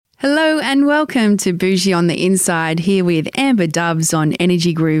Hello and welcome to Boujie on the Inside, here with Amber Dubs on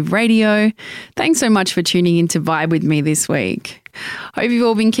Energy Groove Radio. Thanks so much for tuning in to vibe with me this week. Hope you've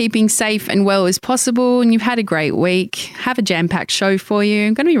all been keeping safe and well as possible and you've had a great week. Have a jam-packed show for you.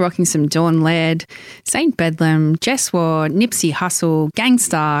 I'm going to be rocking some Dawn Laird, Saint Bedlam, Jess Ward, Nipsey Hussle,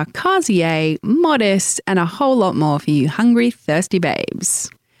 Gangstar, Kazier, Modest and a whole lot more for you hungry, thirsty babes.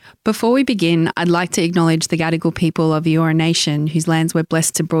 Before we begin, I'd like to acknowledge the Gadigal people of the Eora Nation, whose lands we're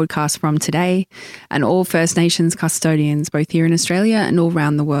blessed to broadcast from today, and all First Nations custodians, both here in Australia and all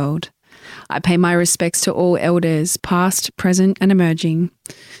around the world. I pay my respects to all elders, past, present and emerging.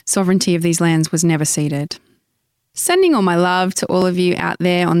 Sovereignty of these lands was never ceded. Sending all my love to all of you out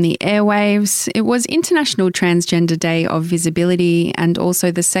there on the airwaves. It was International Transgender Day of Visibility and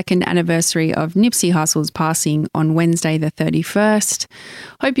also the second anniversary of Nipsey Hussle's passing on Wednesday the 31st.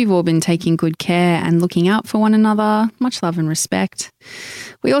 Hope you've all been taking good care and looking out for one another. Much love and respect.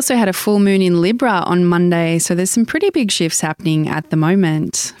 We also had a full moon in Libra on Monday, so there's some pretty big shifts happening at the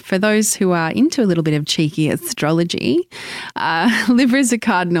moment. For those who are into a little bit of cheeky astrology, Libra is a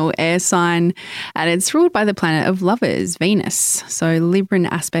cardinal air sign and it's ruled by the planet of lovers, Venus. So Libran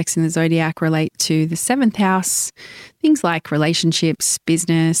aspects in the zodiac relate to the 7th house, things like relationships,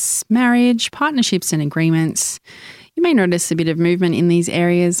 business, marriage, partnerships and agreements. You may notice a bit of movement in these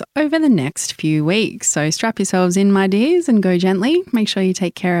areas over the next few weeks. So strap yourselves in, my dears, and go gently. Make sure you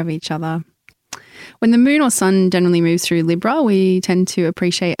take care of each other. When the moon or sun generally moves through Libra, we tend to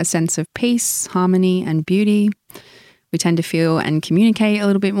appreciate a sense of peace, harmony and beauty. We tend to feel and communicate a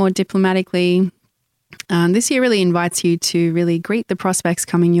little bit more diplomatically. This year really invites you to really greet the prospects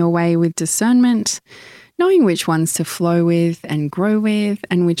coming your way with discernment, knowing which ones to flow with and grow with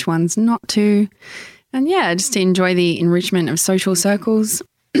and which ones not to. And yeah, just to enjoy the enrichment of social circles,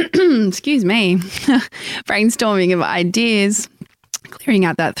 excuse me, brainstorming of ideas, clearing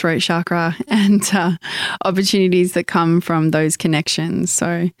out that throat chakra and opportunities that come from those connections.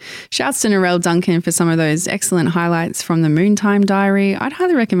 So shouts to Narelle Duncan for some of those excellent highlights from the Moontime Diary. I'd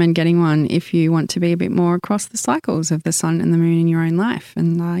highly recommend getting one if you want to be a bit more across the cycles of the sun and the moon in your own life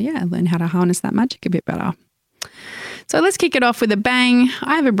and learn how to harness that magic a bit better. So let's kick it off with a bang.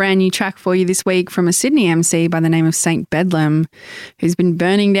 I have a brand new track for you this week from a Sydney MC by the name of Saint Bedlam, who's been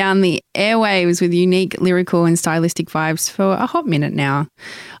burning down the airwaves with unique lyrical and stylistic vibes for a hot minute now.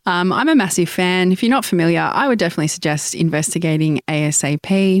 I'm a massive fan. If you're not familiar, I would definitely suggest investigating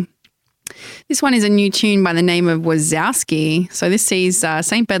ASAP. This one is a new tune by the name of Wazowski. So this sees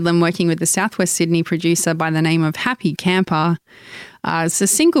Saint Bedlam working with the Southwest Sydney producer by the name of Happy Camper. It's a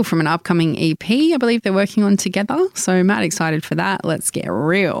single from an upcoming EP I believe they're working on together. So mad excited for that. Let's get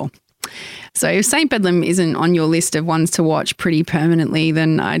real. So if Saint Bedlam isn't on your list of ones to watch pretty permanently,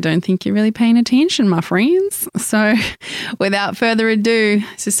 then I don't think you're really paying attention, my friends. So without further ado,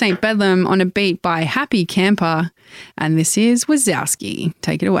 this is Saint Bedlam on a beat by Happy Camper. And this is Wazowski.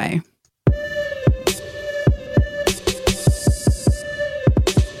 Take it away.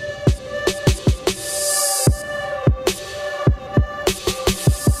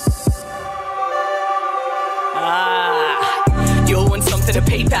 To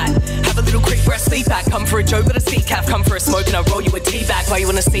peep at, have a little creep where I sleep at. Come for a joke, got a sea calf. Come for a smoke and I roll you a tea bag. Why you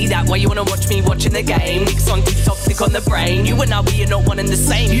wanna see that? Why you wanna watch me watching the game? Mix on TikTok, click on the brain. You and I, we are not one and the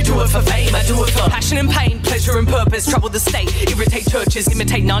same. You do it for fame, I do it for passion and pain, pleasure and purpose. Trouble the state, irritate churches,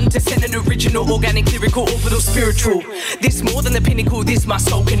 imitate none. To send an original, organic, lyrical, orbital, spiritual. This more than the pinnacle, this my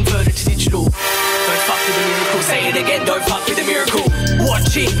soul converted to digital. Don't fuck with the miracle, say it again, don't fuck with the miracle.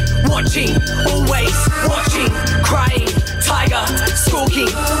 Watching, always watching, crying, tiger, stalking,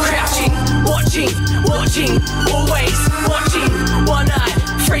 crouching, watching, always watching, one eye,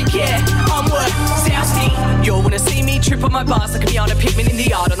 freak, yeah, I'm Wazowski. You wanna see me trip on my bars like a Miata Pittman in the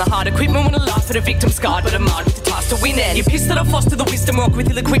yard on the hard equipment. Wanna laugh at a victim scarred, but I'm hard with the task to win it. You're pissed that I foster the wisdom rock with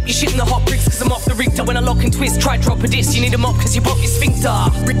ill-equipped. You shit in the hot bricks cause I'm off the Richter. When I lock and twist, try drop a disc. You need a mop cause you pop your sphincter.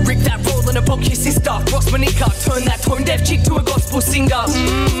 Rip that roll and a bonk your sister. Cross Monica, turn that tone deaf chick to a gospel singer.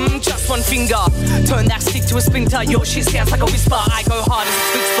 Just one finger, turn that stick to a splinter. Your shit sounds like a whisper, I go hard as a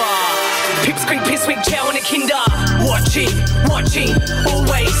Twix bar. Pipsqueak, pissweak, chow and a kinder. Watching,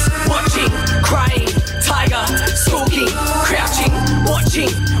 always watching, crying, tiger, stalking, crouching, watching,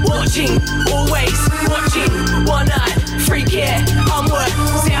 always watching, one-eyed, freak, yeah, I'm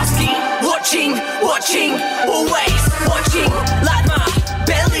Wazowski. Watching, always watching, like my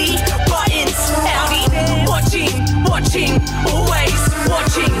belly buttons, outie. Watching, always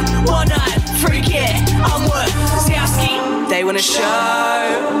watching, one-eyed, freak, yeah, I'm Wazowski. They wanna show,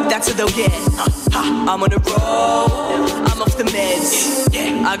 that's what they'll get. I'm on a roll, I'm off the the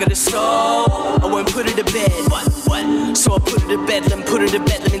meds. I got a soul, I won't put it to bed. So I put it to Bedlam, put it to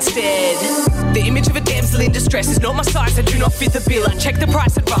Bedlam instead. The image of a damsel in distress is not my size, I do not fit the bill. I check the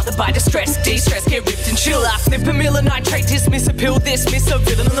price, I'd rather buy distress. De-stress, get ripped and chill. I snip a mill and nitrate, dismiss a pill, dismiss a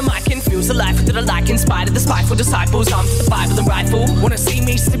villain on the mic and feels a life that I like in spite of the spiteful disciples. I'm the Bible and rifle. Wanna see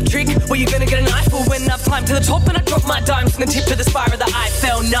me slip trick? Well, you're gonna get a knife for when I've climbed to the top and I drop my dimes from the tip of the spire of the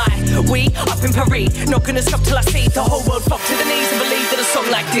Eiffel night. We up in Paris, not gonna stop till I see the whole world flop to the knees and believe that a song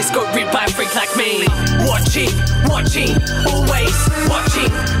like this got ripped by a freak like me. Watching, watching, always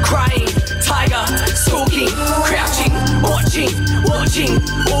watching, crying, tiger, stalking, crouching, watching, watching,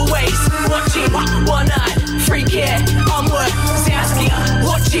 always watching, one-eyed, freak, yeah, I'm worth Saskia,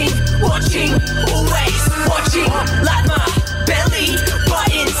 watching, watching, always watching, like my belly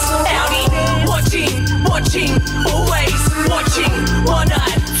buttons, outie, watching, watching, always watching,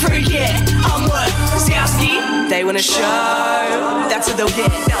 one-eyed, freak, yeah, I'm worth Saskia. They wanna show, that's what they'll get.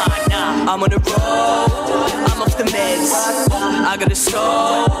 Nah, I'm on a roll, I'm off the meds. I got a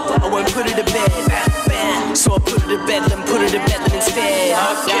soul, I won't put it to bed. So I put it to Bedlam, put it to Bedlam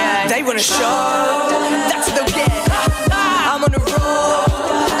instead. They wanna show, that's what they'll get. I'm on a roll,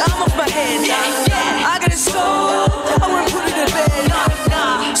 I'm off my head. I got a soul, I won't put it to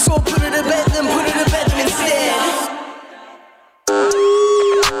bed. So I put it to Bedlam, put it to Bedlam instead.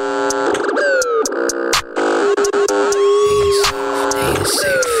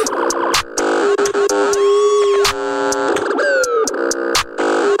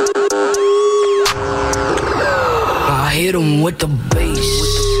 Hit 'em with the bass,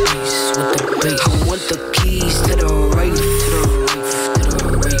 with the bass. I want the keys to the rave,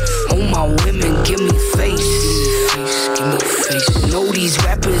 All my women, give me face, give me face. Know these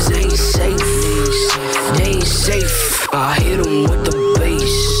rappers ain't safe, they ain't safe. I hit 'em with the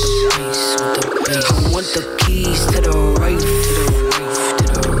bass, with the bass. I want the keys to the rave,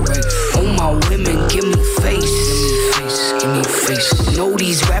 All my women, give me face, give me face. Know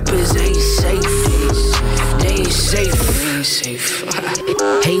these rappers ain't safe, they ain't safe.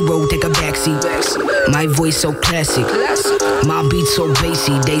 Hey bro, take a backseat. My voice so classic, my beat so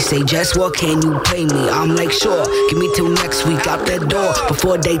bassy. They say, just what can you pay me? I'm like, sure, give me till next week. Out that door,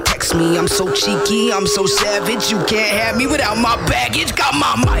 before they text me. I'm so cheeky, I'm so savage. You can't have me without my baggage. Got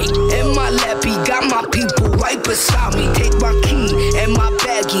my mic and my lappy, got my people right beside me. Take my key and my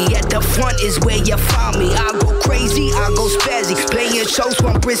baggie. At the front is where you find me. I go crazy, I go spazzy. Playing shows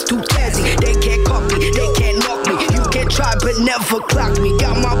from Bristol to Tazzy. They can't copy, they can't knock me. You can try but never clock me.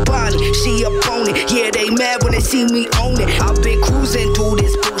 Got my body, she up on it. Yeah, they mad when they see me own it. I've been cruising through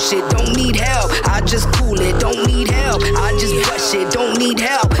this bullshit. Don't need help, I just cool it. Don't need help, I just brush it. Don't need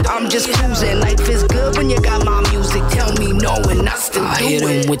help, I'm just cruising. Life is good when you got my music. Tell me no and I still do it. I hit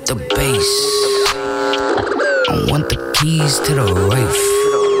 'em with the bass. I want the keys to the rave.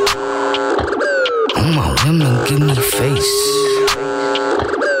 All my women give me face.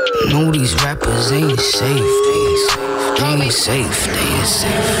 Know these rappers ain't safe. They ain't safe, they ain't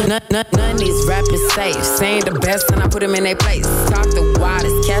safe. None of these rappers safe. Saying the best and I put them in their place. Talk the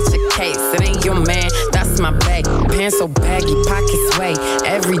wildest, catch a case. It ain't your man, that's my bag. Pants so baggy, pockets sway.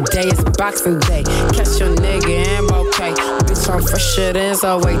 Every day is Boxing Day. Catch your nigga and bouquet. Bitch, I'm fresher than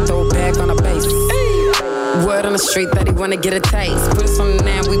so wait, throw back on the bass. Word on the street that he wanna get a taste. Put us on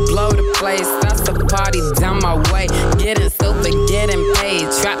there, we blow the place. That's the party down my way. Getting stupid, getting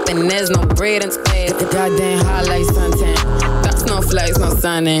paid. Trapping, there's no bread and spade. The goddamn high like suntan. That's no flex, no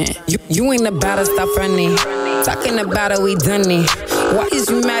sunning. You ain't about to stop running. Talking about it, we done it. Why is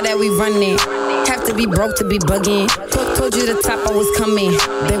you mad that we running? Have to be broke to be bugging. Told you the top I was coming.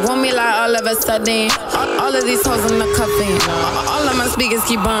 They want me like all of a sudden. All of these hoes in the cuffing. All of my speakers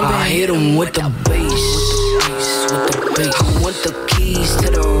keep bumping. I hit 'em with the bass, with the bass. I want the keys to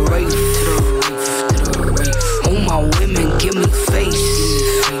the rave, All my women give me face,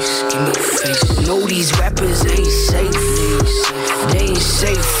 give me face. Know these rappers ain't safe, they ain't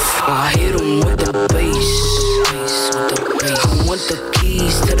safe. I hit 'em with the bass, with the bass. I want the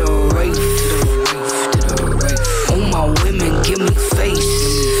keys to the rave, All my women give me face,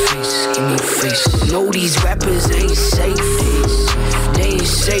 give me face. Know these rappers ain't safe, they ain't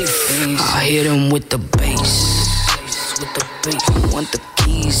safe. I hit 'em with the bass, with the bass. I want the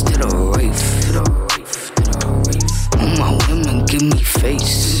keys to the rave, All my women give me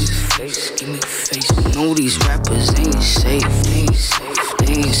face, give me face. Know these rappers ain't safe,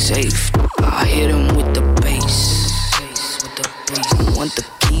 they ain't safe. I hit 'em with the bass, with the bass. I want the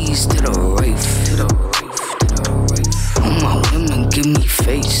keys to the rave, All my women give me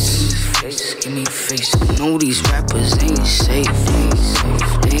face, give me face. Know these rappers ain't safe,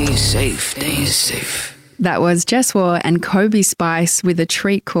 they ain't safe, they ain't safe. That was Jess War and Kobe Spice with a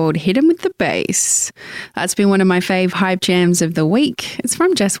treat called Hit 'Em With the Bass. That's been one of my fave hype jams of the week. It's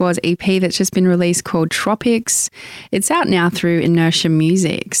from Jess War's EP that's just been released called Tropics. It's out now through Inertia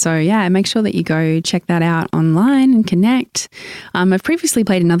Music. So yeah, make sure that you go check that out online and connect. I've previously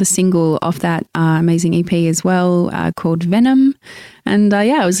played another single off that amazing EP as well called Venom. And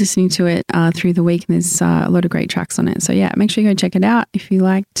I was listening to it through the week and there's a lot of great tracks on it. So yeah, make sure you go check it out if you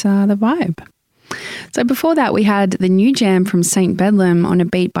liked the vibe. So before that, we had the new jam from St. Bedlam on a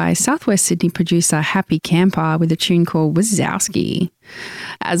beat by Southwest Sydney producer Happy Camper with a tune called Wazowski.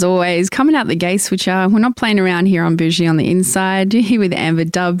 As always, coming out the gate switcher, we're not playing around here on Boujie on the Inside. You're here with Amber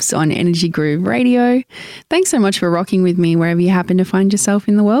Dubs on Energy Groove Radio. Thanks so much for rocking with me wherever you happen to find yourself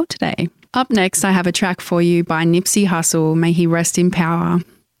in the world today. Up next, I have a track for you by Nipsey Hussle, May He Rest in Power.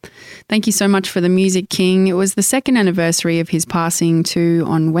 Thank you so much for the Music King. It was the second anniversary of his passing too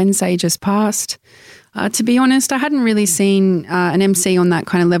on Wednesday just past. To be honest, I hadn't really seen an MC on that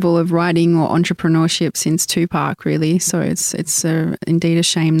kind of level of writing or entrepreneurship since Tupac, really. So it's indeed a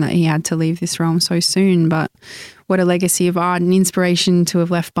shame that he had to leave this realm so soon, but what a legacy of art and inspiration to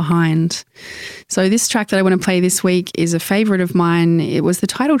have left behind. So this track that I want to play this week is a favourite of mine. It was the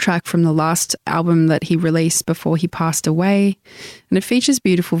title track from the last album that he released before he passed away, and it features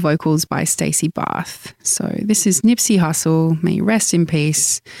beautiful vocals by Stacey Barth. So this is Nipsey Hussle, May He Rest in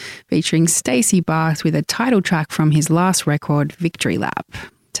Peace, featuring Stacey Barth with a title track from his last record, Victory Lap.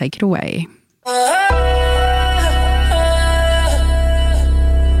 Take it away.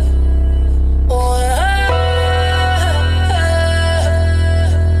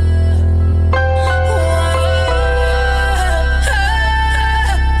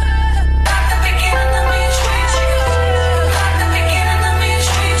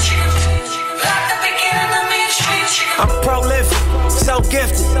 I'm prolific, so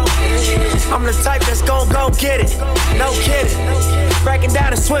gifted. I'm the type that's gon' go get it, no kidding. Breaking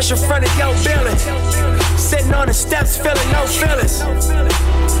down a switch in front of your building. Sitting on the steps, feeling no feelings.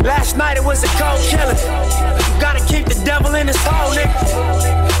 Last night it was a cold killing. You gotta keep the devil in his hole,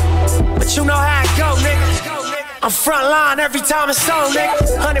 nigga. But you know how it go, nigga. I'm front line every time it's on,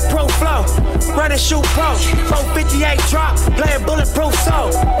 nigga. 100 pro flow, running shoot pro. 458 drop, playing bulletproof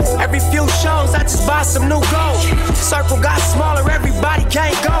soul. Every few shows, I just buy some new gold. Circle got smaller, everybody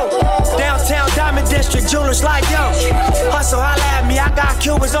can't go. Downtown Diamond District, jewelers like yo. Hustle, holla at me, I got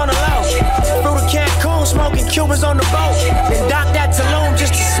Cubans on the low. Through the Cancun, smoking Cubans on the boat. Then dock that Tulum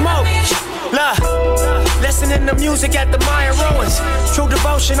just to smoke. Look, listening to music at the Mayan ruins. True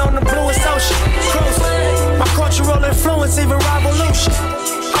devotion on the bluest ocean. Cruising, my cultural influence, even revolution.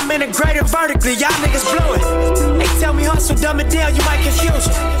 I'm integrated vertically, y'all niggas blew it. They tell me hustle, dumb it down, you might confuse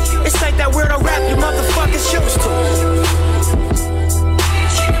me. This ain't that weirdo rap you motherfuckers used to.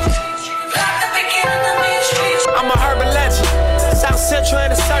 I'm a urban legend, South Central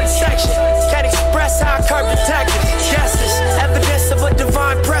in a certain section. Can't express how I curb detectives. Guesses, evidence of a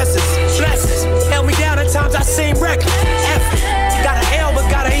divine presence. Blessings, held me down at times I seem reckless. Effort, got an L but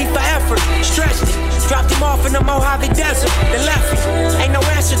got an E for effort. Stretched it, dropped him off in the Mojave Desert. Then left me, ain't no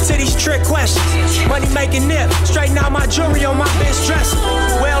answer to these trick questions. Money making nip, straighten out my jewelry on my bitch dresser.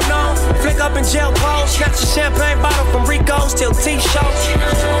 Well known, flick up in jail pose. Snatch a champagne bottle from Rico's till T-shows.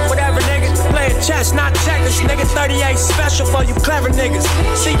 Whatever nigga, playing chess, not checkers. Nigga 38 special for you clever niggas.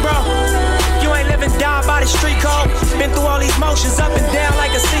 See bro, you ain't living down by the street code. Been through all these motions up and down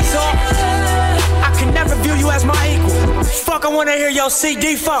like a seesaw. I can never view you as my equal. Fuck, I wanna hear your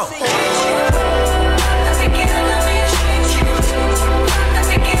CD fall.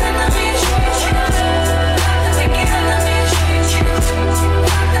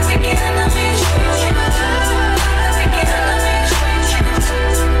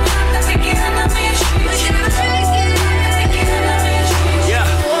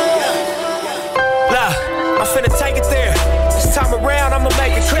 I'm finna take it there. This time around, I'ma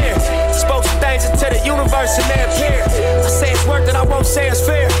make it clear. Spoke some things into the universe and they appear. I say it's worth it, I won't say it's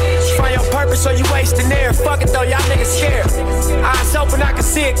fair. Find your purpose or you wasting air. Fuck it though, y'all niggas scared. Eyes open, I can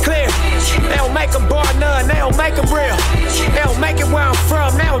see it clear. They don't make them bar none, they don't make them real. They don't make it where I'm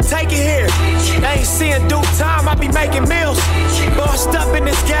from, they don't take it here. They ain't seeing due time, I be making meals. Bossed up in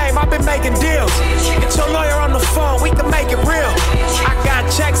this game, I've been making deals. Get your lawyer on the phone, we can make it real. I got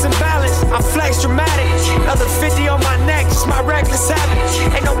checks and balance, I flex dramatic. Another 50 on my neck, it's my reckless habit.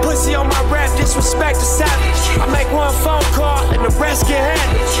 Ain't no pussy on my rap, disrespect the savage. I make one phone call and the rest get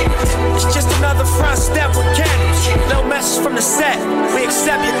handled. It's just another front step with candles. No message from the set, we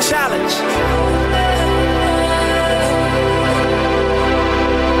accept your challenge.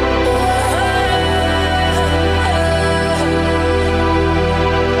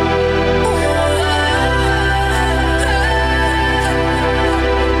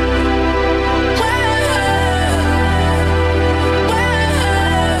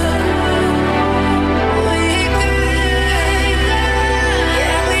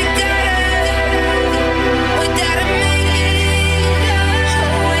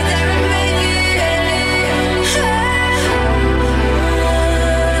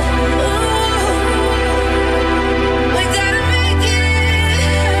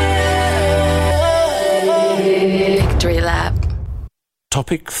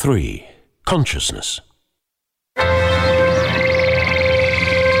 Topic 3. Consciousness.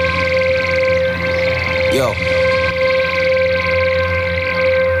 Yo.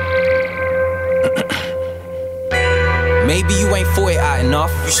 Maybe you ain't thought it out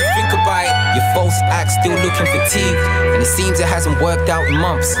enough. You should think about it. Your false act still looking fatigued, and it seems it hasn't worked out in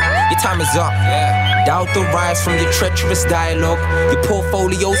months. Your time is up. Doubt the rise from your treacherous dialogue. Your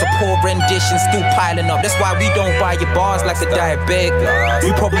portfolios are poor renditions still piling up. That's why we don't buy your bars like a diabetic.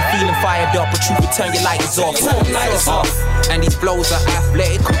 You probably feeling fired up, but you return your lighters off. Lighters off. And these flows are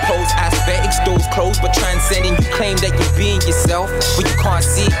athletic, composed aesthetics, doors closed but transcending. You claim that you're being yourself, but you can't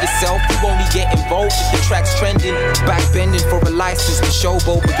see it yourself. You only get involved if the track's trending. Backbending for a license to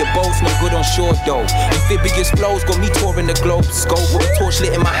showboat, but your boat's no good on shore though. Amphibious flows got me touring the globe. Scope with a torch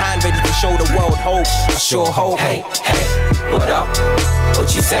lit in my hand, ready to show the world hope. I sure hope. Hey, hey, what up?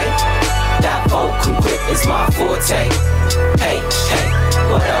 What you say? That vocal grip is my forte. Hey, hey,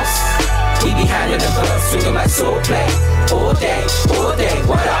 what else? We be handling the verse, swinging like swordplay. All day,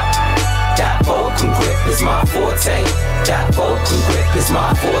 what up? That vocal grip is my forte. That vocal grip is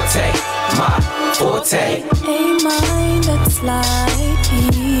my forte. My forte. A mind that's like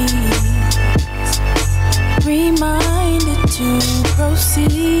peace, reminded to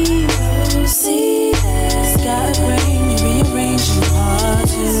proceed. Got a brain, rearranging hard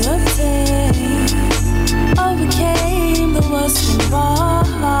to obtain. Overcame the worst involved.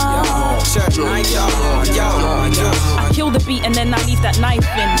 I kill the beat and then I leave that knife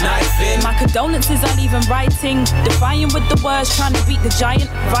in. My condolences are even writing. Defying with the words, trying to beat the giant.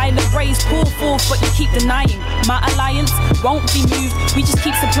 Violent rays pour forth, but you keep denying. My alliance won't be moved. We just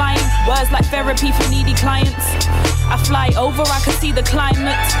keep supplying words like therapy for needy clients. I fly over, I can see the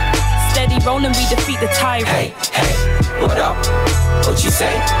climate. Steady rolling, we defeat the tyrant. Hey, hey, what up? What you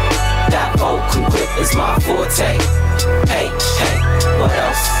say? That vocal grip is my forte. Hey, hey, what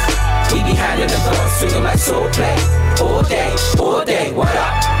else? We be handling the verse, swinging like swordplay. All day, what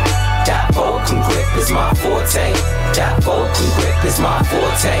up? That vocal grip is my forte. That vocal grip is my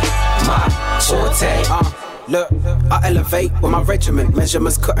forte. My forte. Look, I elevate with my regiment.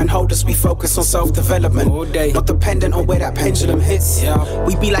 Measurements couldn't hold us, we focus on self-development. All day, not dependent on where that pendulum hits.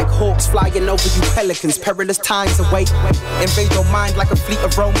 We be like hawks flying over you pelicans. Perilous times await. Invade your mind like a fleet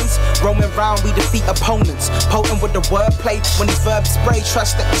of Romans. Roaming round, we defeat opponents. Potent with the wordplay. When these verbs spray,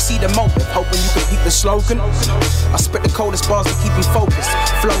 trust that you see the motive. Hoping you can peep the slogan. I spit the coldest bars to keep you focused.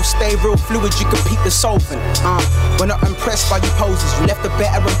 Flow stay real fluid, you can peep the solvent. We're not impressed by you poses. You left a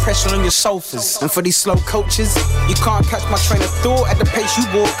better impression on your sofas. And for these slow coaches, you can't catch my train of thought at the pace you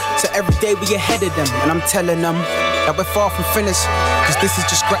walk. So every day we ahead of them, and I'm telling them that we're far from finished, cause this is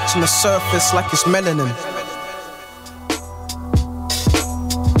just scratching the surface like it's melanin.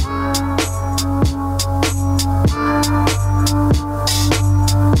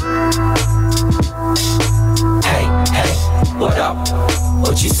 Hey, hey, what up?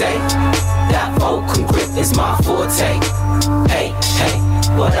 What you say? That vocal grip is my forte. Hey, hey,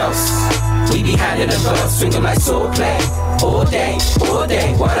 what else? We be handling the verse, swinging like swordplay. All day,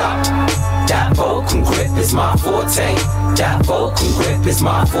 what up? That vocal grip is my forte. That vocal grip is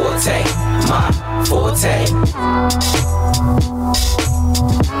my forte. My forte.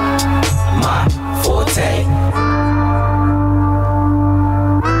 My forte.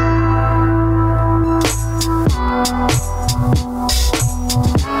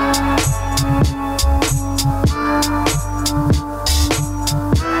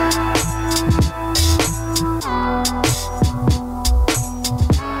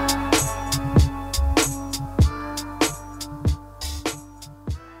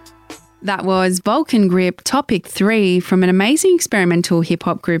 That was Vulcan Grip, Topic 3, from an amazing experimental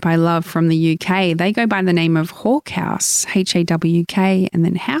hip-hop group I love from the UK. They go by the name of Hawk House, Hawk, and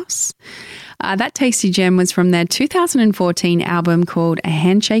then House. That tasty gem was from their 2014 album called A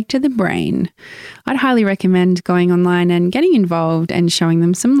Handshake to the Brain. I'd highly recommend going online and getting involved and showing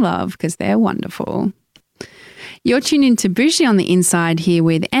them some love because they're wonderful. You're tuned into Boujie on the Inside here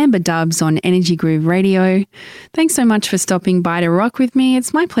with Amber Dubs on Energy Groove Radio. Thanks so much for stopping by to rock with me.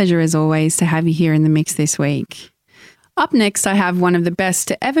 It's my pleasure as always to have you here in the mix this week. Up next, I have one of the best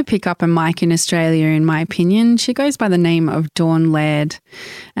to ever pick up a mic in Australia, in my opinion. She goes by the name of Dawn Laird.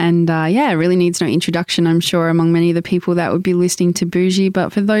 And really needs no introduction, I'm sure, among many of the people that would be listening to Boujie.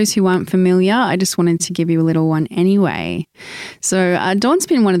 But for those who aren't familiar, I just wanted to give you a little one anyway. So Dawn's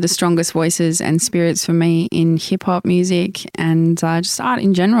been one of the strongest voices and spirits for me in hip-hop music and just art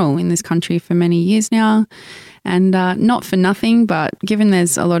in general in this country for many years now. And not for nothing, but given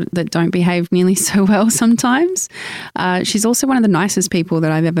there's a lot that don't behave nearly so well sometimes, she's also one of the nicest people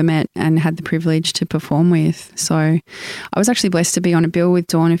that I've ever met and had the privilege to perform with. So I was actually blessed to be on a bill with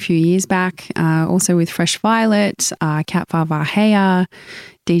Dawn a few years back, also with Fresh Violet, Kat Varvahea,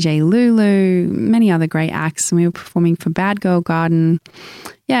 DJ Lulu, many other great acts. And we were performing for Bad Girl Garden.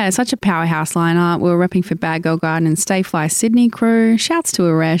 Yeah, such a powerhouse lineup. We were repping for Bad Girl Garden and Stay Fly Sydney crew. Shouts to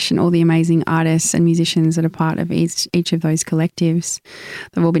Aresh and all the amazing artists and musicians that are part of each of those collectives.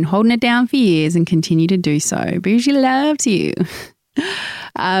 They've all been holding it down for years and continue to do so. Boujie loves you.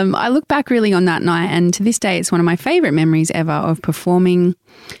 I look back really on that night, and to this day it's one of my favourite memories ever of performing.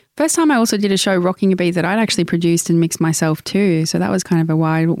 First time I also did a show, Rocking a Beat, that I'd actually produced and mixed myself too. So that was kind of a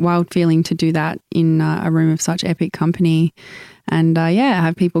wild feeling to do that in a room of such epic company. And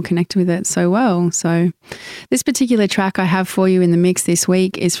have people connect with it so well. So this particular track I have for you in the mix this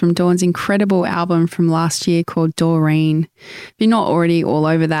week is from Dawn's incredible album from last year called Doreen. If you're not already all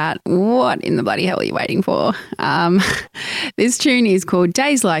over that, what in the bloody hell are you waiting for? This tune is called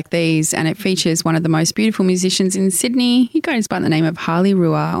Days Like These, and it features one of the most beautiful musicians in Sydney. He goes by the name of Harley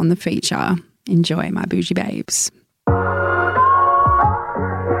Rua on the feature. Enjoy, my Boujie babes.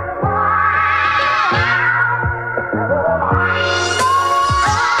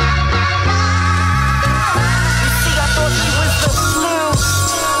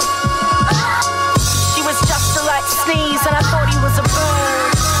 And I thought he was a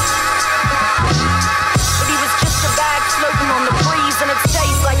bird, but he was just a bag floating on the breeze. And it's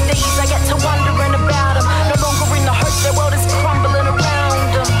days like these I get to wondering about him, no longer in the hope their world is crumbling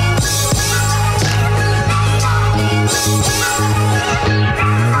around him.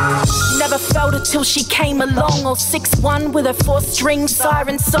 Never felt it till she came along, all 6'1" with her 4-string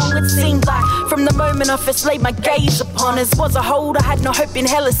siren song. It seemed like from the moment I first laid my gaze upon her, was a hold I had no hope in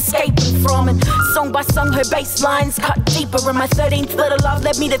hell escaping from. And song by song her bass lines cut deeper, and my 13th letter love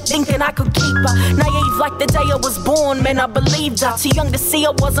led me to thinking I could keep her. Naive like the day I was born, man, I believed her. Too young to see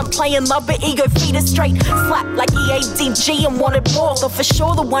I wasn't playing love, but ego feed her straight. Slapped like EADG and wanted more. Thought for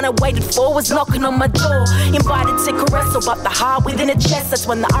sure the one I waited for was knocking on my door. Invited to caress her, but the heart within her chest, that's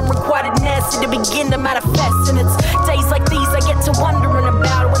when the unrequitedness to begin to manifest. And it's days like these I get to wondering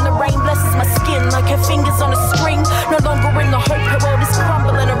about when the rain blesses my skin like her fingers on a string. No longer in the hope her world is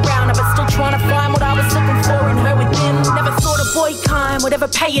crumbling around her, but still trying to find what I was looking for in her within. Never thought a boy kind would ever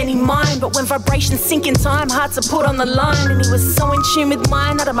pay any mind, but when vibrations sink in time, hard to put on the line. And he was so in tune with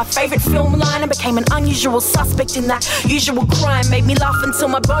mine, out of my favourite film line, and became an unusual suspect in that usual crime. Made me laugh until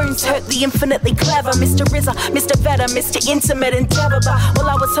my bones hurt, the infinitely clever Mr. RZA, Mr. Vetter, Mr. Intimate Endeavour. But well,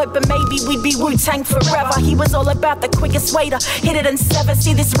 I was hoping maybe we'd be Wu-Tang forever. He was all about the quickest way to hit it and sever.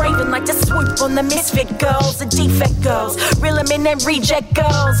 See this raven like to swoop on the misfit girls, the defect girls, reel them in and reject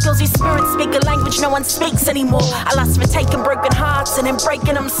girls. Girls whose spirits speak a language no one speaks anymore. I lost for taking broken hearts and then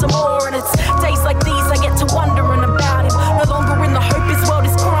breaking them some more. And it's days like these I get to wondering about him, no longer in the hope his world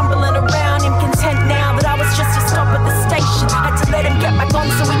is crumbling around him. Content now that I was just a stop at the station, had to let him get back on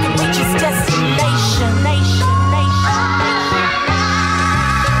so we could reach his destination.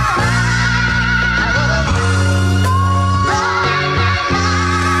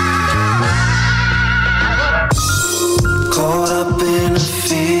 Caught up in a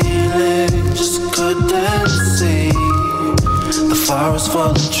feeling, just couldn't see. The forest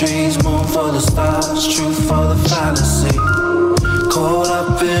full of trees, moon full of stars, truth for the fallacy. Caught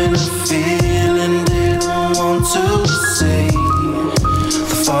up in a feeling, didn't want to see.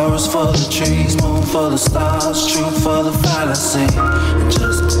 The forest full of trees, moon full of stars, truth for the fallacy. And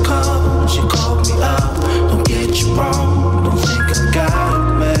just because you called me up, don't get you wrong, don't think I got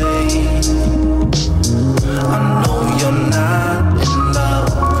it made. I know you're not in love,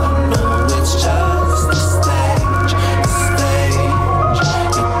 I know it's just the stage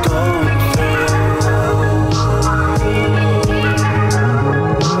you're going through.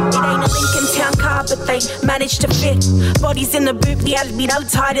 It ain't a Lincoln Town car, but they managed to fit bodies in the boot, we had to be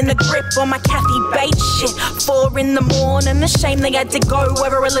tied in the grip on my Kathy Bates shit. 4 in the morning, a shame they had to go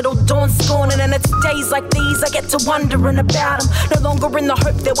over a little dawn scorning. And it's days like these I get to wondering about him, no longer in the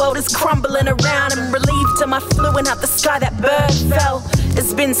hope their world is crumbling around him. Relieved am I flew in out the sky, that bird fell.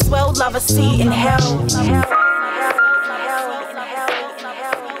 It's been swell, love, I see it in hell.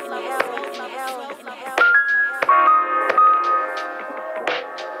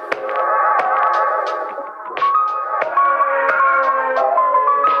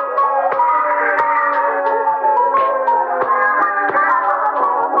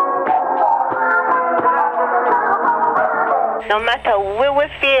 No matter where we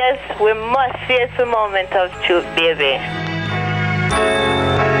face, we must face the moment of truth, baby.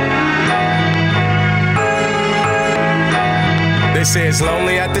 They say it's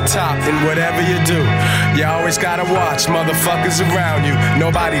lonely at the top, and whatever you do, you always gotta watch motherfuckers around you.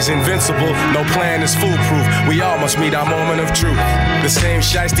 Nobody's invincible, no plan is foolproof. We all must meet our moment of truth. The same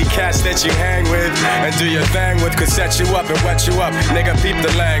shiesty cats that you hang with and do your thing with could set you up and wet you up. Nigga, peep the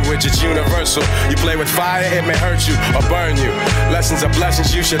language, it's universal. You play with fire, it may hurt you or burn you. Lessons are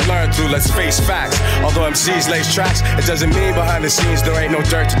blessings you should learn through, let's face facts. Although MCs lace tracks, it doesn't mean behind the scenes there ain't no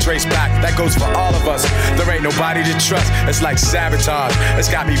dirt to trace back. That goes for all of us, there ain't nobody to trust. It's like sabotage,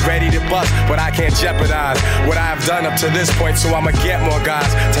 it's got me ready to bust, but I can't jeopardize what I have done up to this point, so I'ma get more guys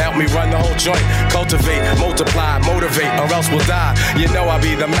to help me run the whole joint. Cultivate, multiply, motivate, or else we'll die. You know I'll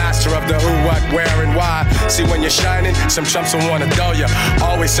be the master of the who, what, where, and why. See, when you're shining, some chumps will wanna dull ya.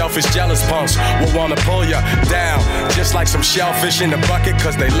 Always selfish, jealous punks will wanna pull ya down, just like some shellfish in the bucket,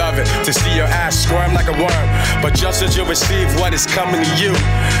 cause they love it to see your ass squirm like a worm. But just as you receive what is coming to you,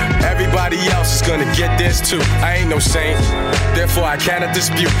 everybody else is gonna get this too. I ain't no saint, therefore I cannot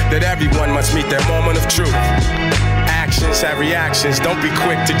dispute that everyone must meet their moment of truth. Actions have reactions, don't be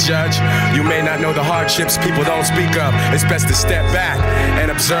quick to judge. You may not know the hardships people don't speak of. It's best to step back and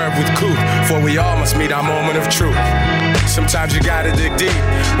observe with cool, for we all must meet our moment of truth. Sometimes you gotta dig deep.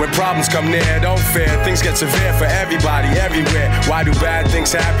 When problems come near, don't fear. Things get severe for everybody, everywhere. Why do bad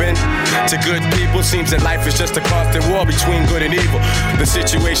things happen to good people? Seems that life is just a constant war between good and evil. The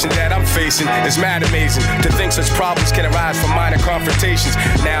situation that I'm facing is mad amazing. To think such problems can arise from minor confrontations.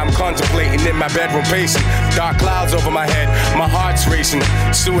 Now I'm contemplating in my bedroom pacing. Dark clouds over my head, my heart's racing.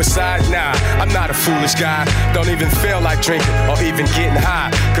 Suicide? Nah, I'm not a foolish guy. Don't even feel like drinking or even getting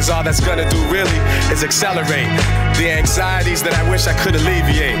high, cause all that's gonna do really is accelerate the anxieties that I wish I could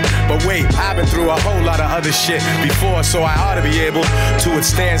alleviate. But wait, I've been through a whole lot of other shit before, so I ought to be able to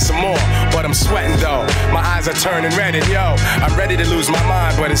withstand some more. But I'm sweating though, my eyes are turning red, and yo, I'm ready to lose my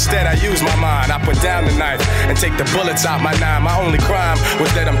mind, but instead I use my mind. I put down the knife and take the bullets out my nine. My only crime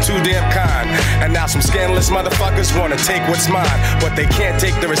was that I'm too damn kind, and now some scandalous motherfuckers wanna take what's mine, but they can't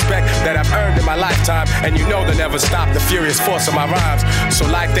take the respect that I've earned in my lifetime. And you know they'll never stop the furious force of my rhymes. So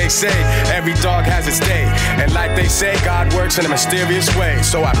like they say, every dog has its day, and like they say, God works in a mysterious way.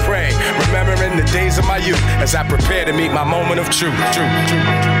 So I pray, remembering the days of my youth as I prepare to meet my moment of truth.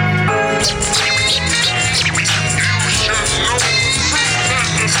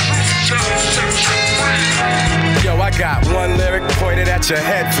 Yo, I got one lyric pointed at your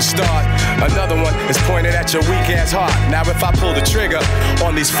head for start. Another one is pointed at your weak ass heart. Now if I pull the trigger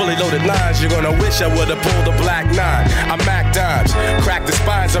on these fully loaded lines, you're gonna wish I would've pulled a black 9. I'm Mac Dimes, crack the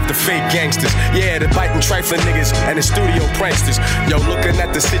spines of the fake gangsters. Yeah, the biting trifling niggas and the studio pranksters. Yo, looking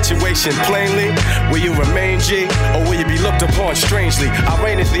at the situation plainly, will you remain G, or will you be looked upon strangely? I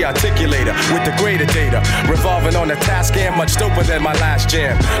reign as the articulator with the greater data, revolving on a task and much doper than my last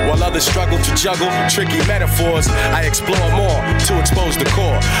jam. While others struggle to juggle tricky metaphors, I explore more to expose the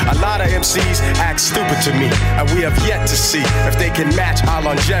core. A lot of MCs act stupid to me, and we have yet to see if they can match our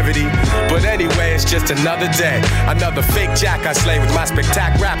longevity. But anyway, it's just another day, another fake jack I slay with my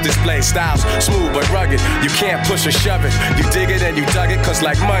spectac rap display. Styles smooth but rugged, you can't push or shove it. You dig it and you dug it, cause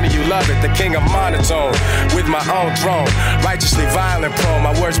like money you love it. The king of monotone, with my own throne, righteously violent prone.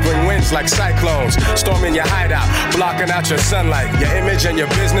 My words bring winds like cyclones, storming your hideout, blocking out your sunlight. Your image and your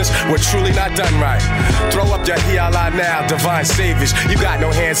business were truly not done right. Throw up your hiala now, divine saviors. You got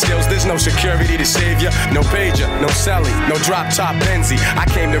no hand skills, there's no security to save you. No pager, no celly, no drop top Benzie. I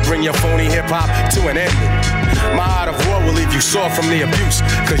came to bring your phony hip-hop to an end. My art of war will leave you sore from the abuse,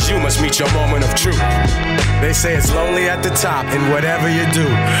 cause you must meet your moment of truth. They say it's lonely at the top, and whatever you do,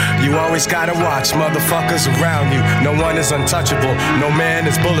 you always gotta watch motherfuckers around you. No one is untouchable, no man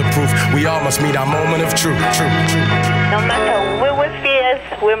is bulletproof. We all must meet our moment of truth. No matter where we face,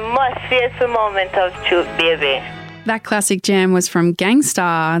 we must face the moment of truth, baby. That classic jam was from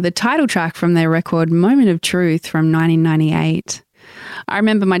Gangstar, the title track from their record Moment of Truth from 1998. I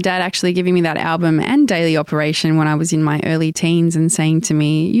remember my dad actually giving me that album and Daily Operation when I was in my early teens and saying to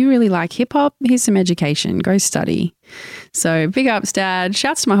me, "You really like hip-hop? Here's some education. Go study." So big ups, Dad.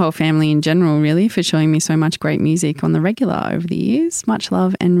 Shouts to my whole family in general, really, for showing me so much great music on the regular over the years. Much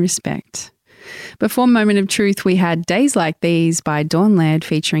love and respect. Before Moment of Truth, we had Days Like These by Dawn Laird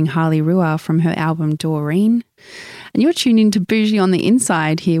featuring Harley Rua from her album Doreen. And you're tuned into Boujie on the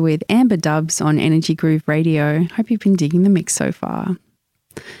Inside here with Amber Dubs on Energy Groove Radio. Hope you've been digging the mix so far.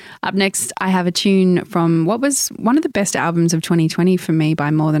 Up next, I have a tune from what was one of the best albums of 2020 for me by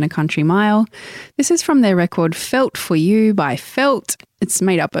More Than a Country Mile. This is from their record Felt For You by Felt. It's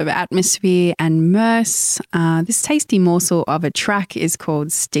made up of Atmosphere and Merce. This tasty morsel of a track is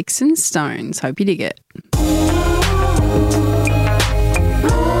called Sticks and Stones. Hope you dig it.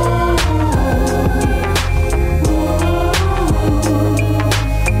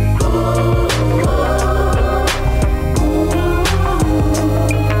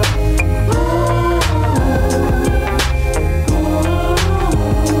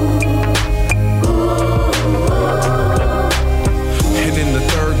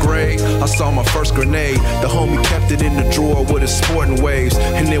 saw my first grenade. The homie kept it in the drawer with his sporting waves.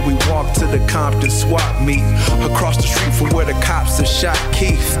 And then we walked to the Compton swap meet, across the street from where the cops had shot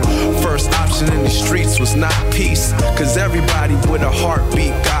Keith. First option in the streets was not peace, cause everybody with a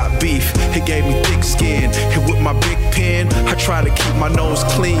heartbeat got beef. It gave me thick skin, and with my big pen, I tried to keep my nose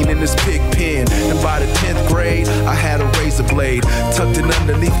clean in this pig pen. And by the 10th grade, I had a razor blade tucked in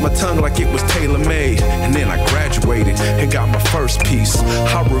underneath my tongue like it was tailor-made. And then I graduated and got my first piece.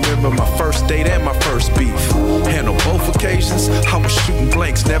 I remember my first date and my first beef. And on both occasions, I was shooting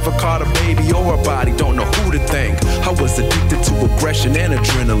blanks. Never caught a baby or a body, don't know who to thank. I was addicted to aggression and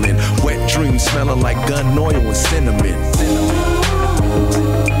adrenaline. Wet dreams smelling like gun oil and cinnamon.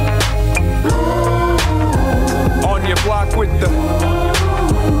 On your block with the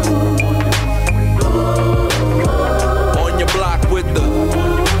on your block with the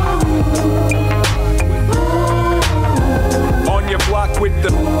on your block with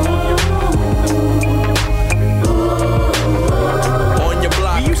the on your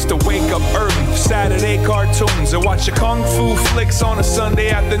block. We used to wake up early for Saturday cartoons and watch the kung fu flicks on a Sunday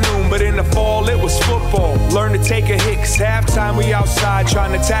afternoon. But in the fall it was football. Learn to take a hit, cause halftime we outside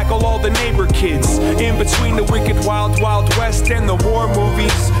trying to tackle all the neighbor kids. In between the wicked wild wild west and the war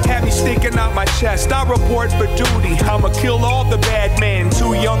movies, had me sticking out my chest. I report for duty, I'ma kill all the bad men.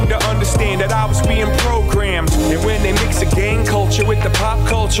 Too young to understand that I was being programmed. And when they mix a gang culture with the pop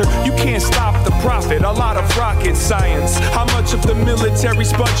culture, you can't stop the profit. A lot of rocket science. How much of the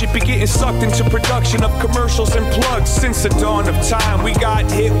military's budget be getting sucked into production of commercials and plugs? Since the dawn of time we got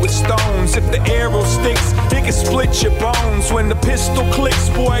hit with stones. If the arrow sticks, it can split your bones. When the pistol clicks,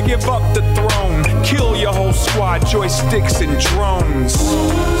 boy, give up the throne. Kill your whole squad, joysticks and drones.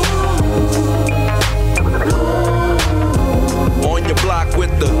 On your block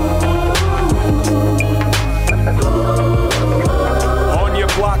with the on your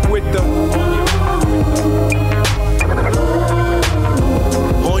block with the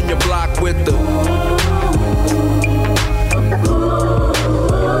on your block with the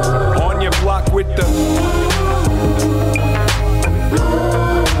on your block with the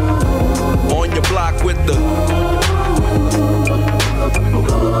on your block with the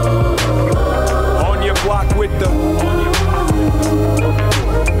on your block with the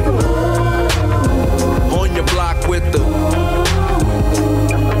on your block with the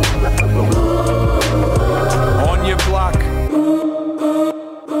on your block.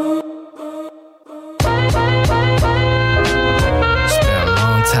 It's been a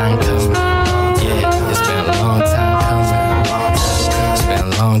long time coming. Yeah, it's been a long time coming. It's been a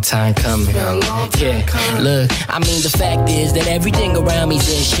long time coming. Yeah, look, I mean the fact is that everything around me's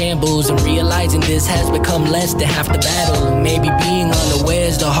in shambles, and realizing this has become less than half the battle. Maybe being unaware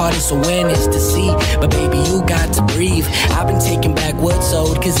is the hardest awareness to see, but baby, you got to breathe. I've been taking back what's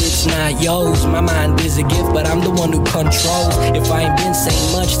old, cause it's not yours. My mind is a gift, but I'm the one who controls. If I ain't been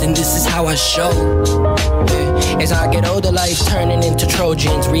saying much, then this is how I show. Yeah. As I get older, life turning into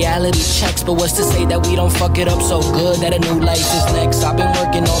Trojans. Reality checks, but what's to say that we don't fuck it up so good that a new life is next? I've been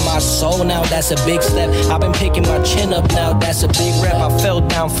working on my soul, now that's a big step. I've been picking my chin up, now that's a big rep. I fell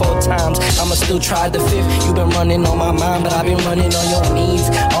down 4 times, I'ma still try the 5th. You've been running on my mind, but I've been running on your needs.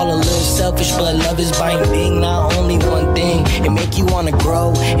 All a little selfish, but love is binding. Not only one thing, it make you wanna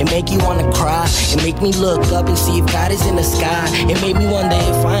grow, it make you wanna cry, it make me look up and see if God is in the sky. It made me wonder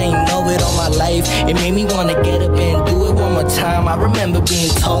if I ain't know it all my life. It made me wanna get up and do it one more time. I remember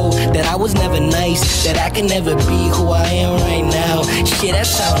being told that I was never nice, that I could never be who I am right now. Shit, that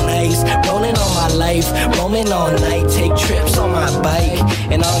sound nice. Rolling on my life, roaming all night, take trips on my bike.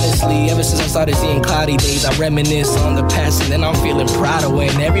 And honestly, ever since I started seeing cloudy days, I reminisce on the past, and then I'm feeling proud of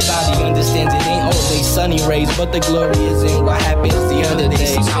it. And everybody understands it ain't always sunny rays, but the glory is in what happens the other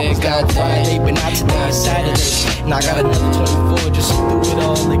day. I was God Friday, but not today, it's Saturday. And I got another 24 just to do it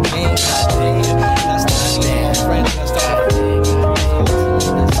all again. God damn, that's not damn, friend, that's not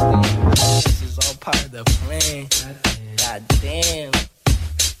this is all part of the plan. God damn.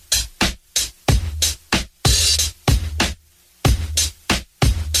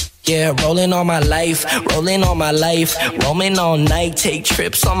 Yeah, rolling on my life, rolling on my life, roaming all night, take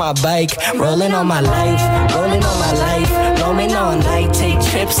trips on my bike, rolling on my life, rolling on my life, roaming all night, take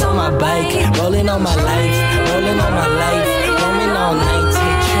trips on my bike, rolling on my life, rolling on my life, roaming all night,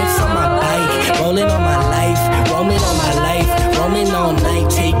 take trips on my bike, rolling on my life, roaming on my life, roaming all night,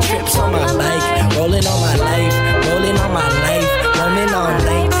 take trips on my bike, rolling on my life, rolling on my life, roaming all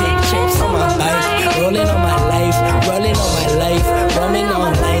night, take trips on my bike, rolling on my life, rolling on my life, roaming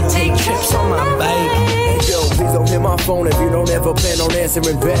all night, take trips on my bike. Yo, please don't hit my phone if you don't ever plan on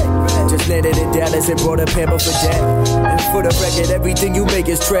answering back. Just landed in Dallas and brought a Pamper for that. And for the record, everything you make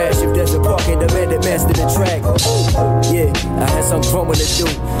is trash. If there's a parking demand, it master the track. Yeah, I had some growing to do,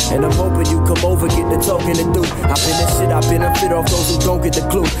 and I'm hoping you come over, get the talking to do. I've been this shit, I've been a fit off those who don't get the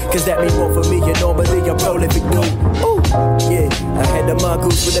clue. Cause that mean more for me, and normally I'm prolific dude. Ooh, yeah, I had the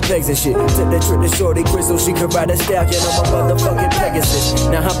mongoose with the pegs and shit. Took the trip to Shorty Crystal, she could ride a stallion on my motherfucking Pegasus.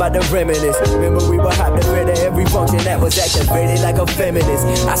 Now how about the reminisce? Remember we were hot to red at every function that was activated like a feminist.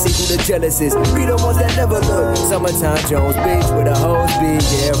 I see who the jealous is, be the ones that never look. Summertime Jones Beach with a hose beat,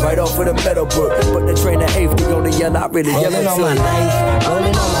 yeah, right off of the metal book. But the train to 8th, on the yellow, I really yellow too. Rolling on my life,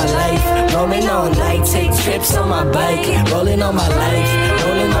 rolling on my life, rolling all night, take trips on my bike. Rolling on my life,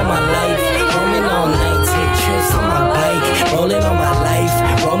 rolling on my life, rolling all night, take trips on my bike. Rolling on my life,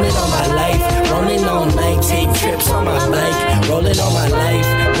 rolling on my life, rolling all night, take trips on my bike. Rolling on my life,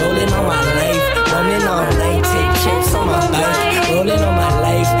 rolling on my life, rolling all night, take trips on my bike. Rolling on my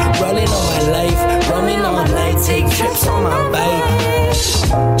life, rolling on my life, rolling all night, take trips on my bike.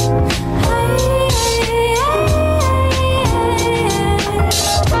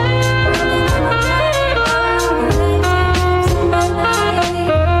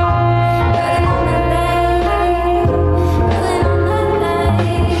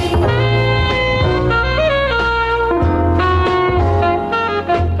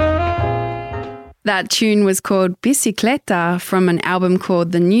 That tune was called Bicicleta from an album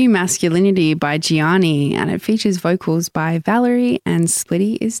called The New Masculinity by Gianni, and it features vocals by Valerie and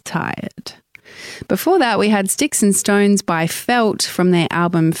Splitty is Tired. Before that, we had Sticks and Stones by Felt from their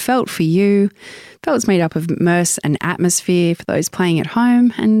album Felt for You. Felt's made up of immerse and atmosphere for those playing at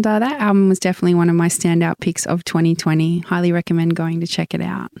home, and that album was definitely one of my standout picks of 2020. Highly recommend going to check it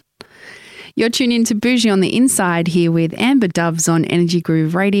out. You're tuned in to Boujie on the Inside here with Amber Doves on Energy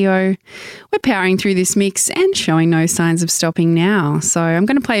Groove Radio. We're powering through this mix and showing no signs of stopping now. So I'm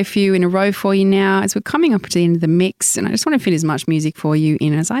going to play a few in a row for you now as we're coming up to the end of the mix, and I just want to fit as much music for you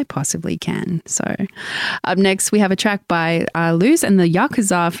in as I possibly can. So up next we have a track by Luz and the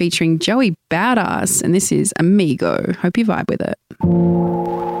Yakuza featuring Joey Badass, and this is Amigo. Hope you vibe with it.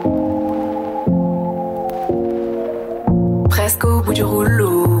 Presque au bout du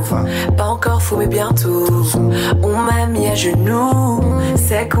rouleau, pas encore fou mais bientôt. On m'a mis à genoux,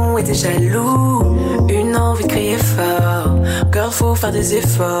 c'est qu'on était jaloux. Une envie de crier fort, encore faut faire des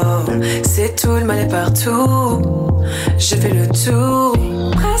efforts. C'est tout, le mal est partout. Je fais le tour,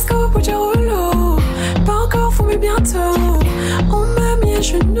 presque au bout du rouleau, pas encore fou mais bientôt. On m'a mis à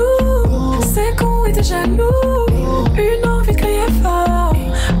genoux, c'est qu'on était jaloux. Une envie de crier fort,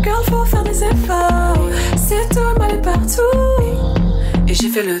 girl faut faire des efforts. C'est tout, le mal est partout. Et j'ai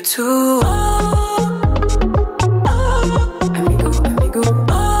fait le tour. Amigo, amigo.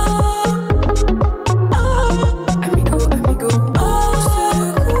 Amigo, amigo.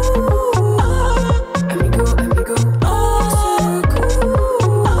 Amigo, amigo.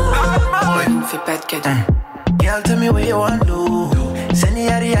 Ne me fais pas de cadeau. Girl, tell me what you want to do. Send me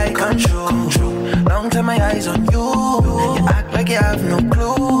out the eye control. Long time my eyes on you. You act like you have no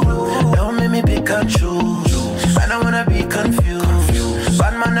clue. Don't make me pick and choose. I don't wanna be confused.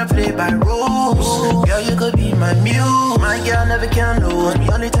 Bad man to play by rules. Girl, you could be my muse. My girl never can lose. Me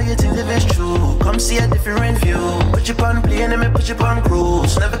only tell you things if it's true. Come see a different view. Put you on plane and me put you on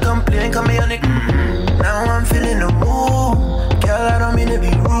cruise. Never complain, come me on it. Now I'm feeling the mood. Girl, I don't mean to be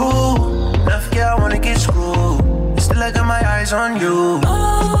rude. Enough, girl, I wanna get screwed. Still I got my eyes on you.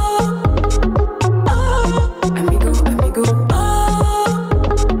 Amigo, amigo.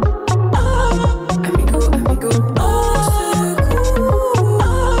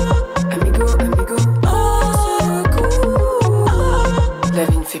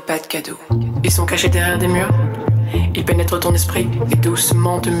 Pas de cadeaux. Ils sont cachés derrière des murs. Ils pénètrent ton esprit et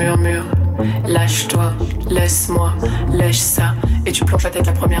doucement te murmurent. Lâche-toi, laisse-moi, lèche ça. Et tu plonges la tête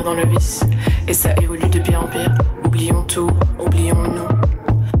la première dans le vice. Et ça évolue de pire en pire. Oublions tout, oublions-nous.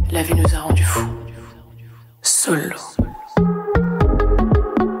 La vie nous a rendus fous. Solo.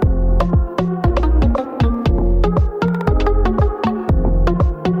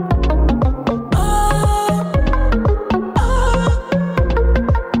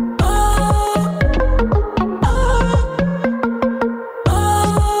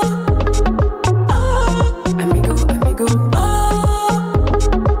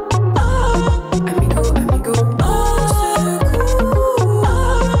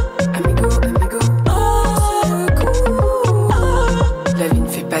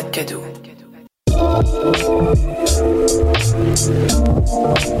 This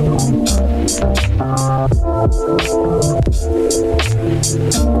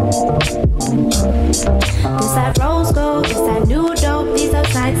that rose gold, this that new dope. These are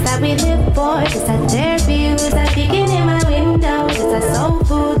sights that we live for. This that their views that begin in my window. This that soul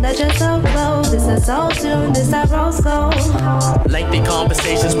food that just so close. This that soul tune, this that rose gold. Lengthy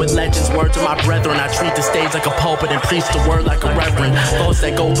conversations with legends, words of my brethren. I treat the stage like a pulpit and preach the word like a reverend. Thoughts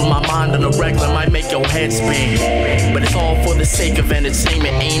that go through my mind on a regular might make your head spin, but it's all for the sake of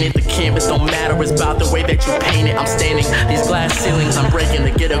entertainment, ain't it? The canvas don't matter, it's about the way that you paint it. I'm standing these glass ceilings, I'm breaking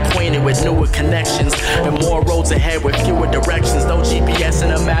to get acquainted with newer connections and more roads ahead with fewer directions. No GPS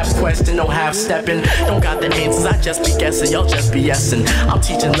in a map question, no half-stepping. Don't got the answers, I just be guessing, y'all just BSing. I'm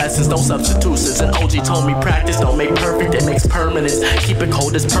teaching lessons, no substitutions. And OG told me practice don't make perfect, it makes permanence. Keep it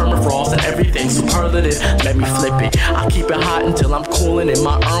cold as permafrost and everything superlative. Let me flip it, I keep it hot until I'm cooling in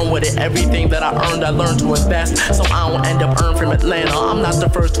my urn with it. Everything that I earned, I learned to invest, so I don't end up earned from Atlanta. I'm not the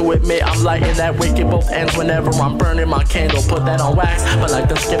first to admit I'm lighting that wick at both ends whenever I'm burning my candle. Put that on wax, but like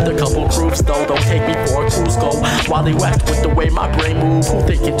to skipped a couple grooves though. Don't take me for a cruise go. Wally West with the way my brain moves. Who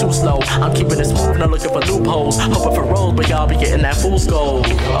thinking too slow? I'm keeping it smooth, not looking for loopholes. Hoping for rolls, but y'all be getting that fool's gold.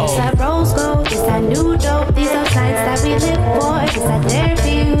 It's that rose gold, it's that new dope. These are sights that we live for. It's that their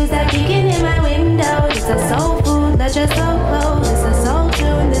views that begin in my window. It's that soul food that just so close. It's that soul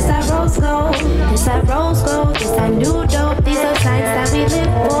tune, this that rose gold. It's that rose gold, it's that new dope. These are sights that we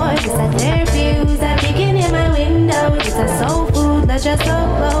live for. It's that their views that begin in my window. It's that soul food that just so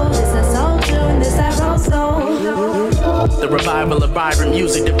close. It's that soul tune, this that rose gold. The revival of vibrant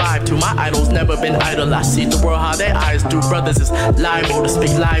music, the vibe to my idols never been idle. I see the world how their eyes do. Brothers is liable to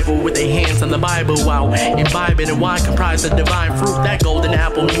speak libel with their hands on the Bible while imbibing and wine comprise the divine fruit. That golden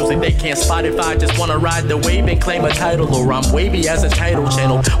apple music they can't spot if I just wanna ride the wave and claim a title, or I'm wavy as a title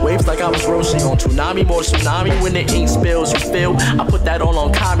channel. Waves like I was grocery on tsunami, more tsunami when the ink spills. You feel? I put that all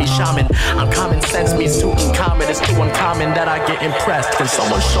on Kami Shaman. I'm common sense means too uncommon. It's too uncommon that I get impressed. Can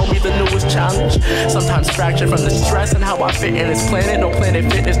someone show me the newest challenge? Sometimes fractured from the stress and how I fit in this planet. No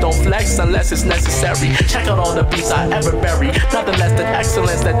Planet Fitness don't flex unless it's necessary. Check out all the beats I ever bury. Nothing less than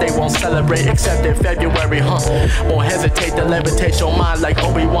excellence that they won't celebrate except in February, huh? Won't hesitate to levitate your mind like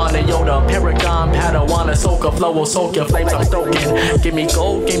Obi-Wan and Yoda. Paragon, Padawan, Ahsoka, flow will soak your flames I'm stoking. Give me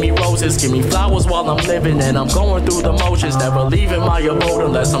gold, give me roses, give me flowers while I'm living. And I'm going through the motions, never leaving my abode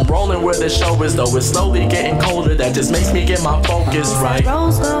unless I'm rolling where the show is. Though it's slowly getting colder, that just makes me get my focus right.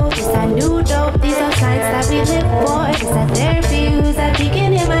 Rose gold, it's that new dope. These are sights that we live for. It's that their views that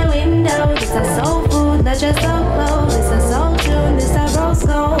begin in my window. It's that soul food that just so close. It's that soul tune, it's that rose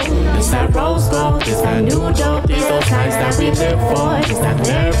gold. It's that rose gold, it's that new dope. These are sights that we live for. It's that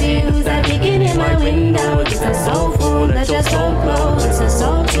their views that begin in my window. It's that soul food that just so close. It's that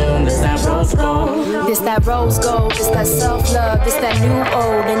soul tune, it's that rose gold. This that rose gold, this that self-love, this that new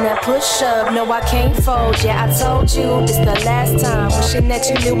old and that push-up. No, I can't fold, yeah, I told you, this the last time. Wishing that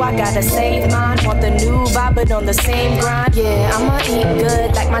you knew I gotta save mine. Want the new vibe, but on the same grind. Yeah, I'ma eat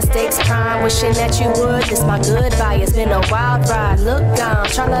good like my steaks prime. Wishing that you would, this my goodbye. It's been a wild ride, look, I'm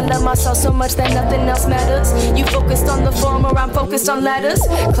tryna love myself so much that nothing else matters. You focused on the former, I'm focused on ladders.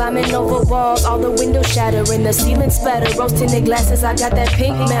 Climbing over walls, all the windows shattering, the ceiling splatter. Roasting the glasses, I got that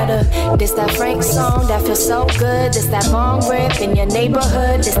pink matter. This that Frank song that feels so good. This that long rip in your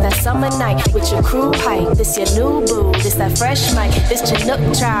neighborhood. This that summer night with your crew hype. This your new boo, this that fresh mic. This Chinook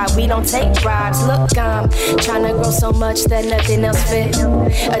tribe, we don't take bribes. Look, I'm tryna grow so much that nothing else fit.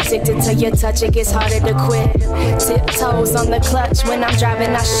 Addicted to your touch, it gets harder to quit. Tiptoes on the clutch when I'm driving,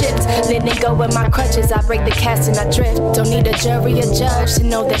 I shift. Letting go with my crutches, I break the cast and I drift. Don't need a jury or judge to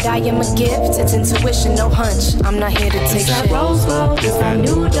know that I am a gift. It's intuition, no hunch. I'm not here to take shit. It's that rose gold, it's that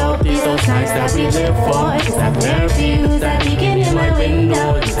new dope. These are sights that we live for. It's that their views that begin in my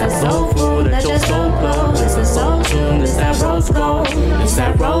window. It's that soul food that just so close. It's a soul tune, it's that rose gold. It's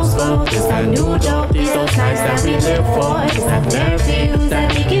that rose gold, it's that new dope. These are sights that we live for. It's that their views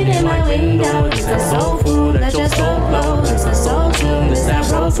that begin in my window. It's that soul food that just so close. It's a soul tune, it's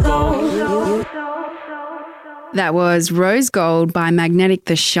that rose gold. That was Rose Gold by Magnetic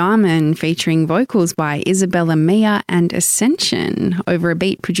the Shaman, featuring vocals by Isabella Mia and Ascension over a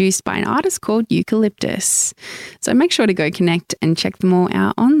beat produced by an artist called Eucalyptus. So make sure to go connect and check them all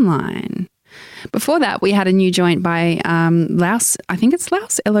out online. Before that, we had a new joint by Laos, I think it's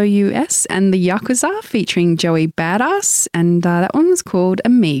Laos, L-O-U-S, and the Yakuza featuring Joey Badass, and that one was called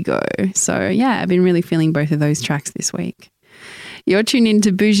Amigo. So yeah, I've been really feeling both of those tracks this week. You're tuned in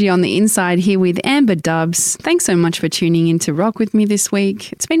to Boujie on the Inside here with Amber Dubs. Thanks so much for tuning in to rock with me this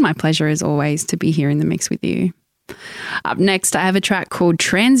week. It's been my pleasure as always to be here in the mix with you. Up next, I have a track called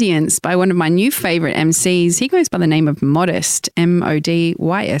Transience by one of my new favourite MCs. He goes by the name of Modest,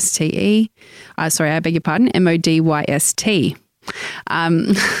 M-O-D-Y-S-T-E. Sorry, I beg your pardon, M-O-D-Y-S-T.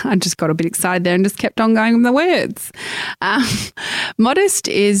 I just got a bit excited there and just kept on going with the words. Modest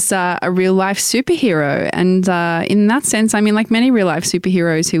is a real life superhero, and in that sense, I mean, like many real life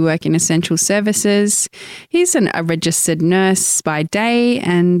superheroes who work in essential services, he's a registered nurse by day,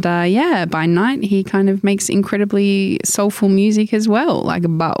 and by night he kind of makes incredibly soulful music as well, like a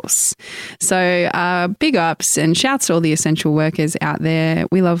boss. So big ups and shouts to all the essential workers out there.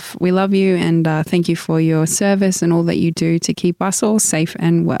 We love you, and thank you for your service and all that you do to keep us all safe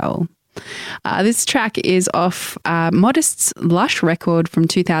and well. This track is off Modest's Lush record from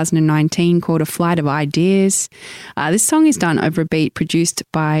 2019 called A Flight of Ideas. This song is done over a beat produced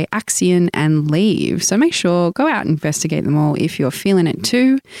by Axion and Leave, so make sure, go out and investigate them all if you're feeling it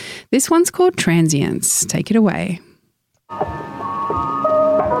too. This one's called Transience. Take it away.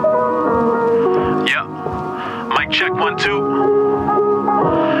 Yeah, mic check 1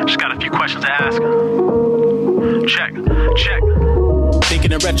 2. Just got a few questions to ask. Check.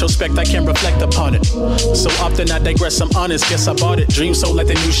 Thinking in retrospect, I can reflect upon it. So often I digress, I'm honest, guess I bought it. Dreams sold like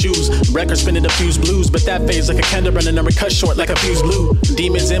the new shoes, records spinning the fuse blues. But that phase like a candle running and cut short like a fuse blue.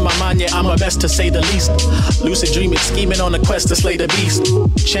 Demons in my mind, yeah, I'm a mess to say the least. Lucid dreaming, scheming on a quest to slay the beast.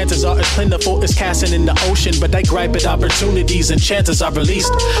 Chances are as plentiful as casting in the ocean, but I gripe at opportunities and chances are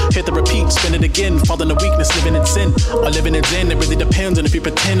released. Hit the repeat, spin it again, fall into weakness, living in sin. Or living in zen, it really depends on if you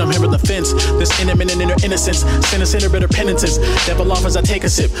pretend I'm here on the fence. This intimate and inner innocence, sinner, bitter penances. Devil offers, I take a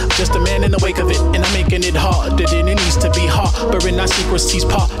sip, just a man in the wake of it, and I'm making it hard. That it needs to be hard, but in our secrecies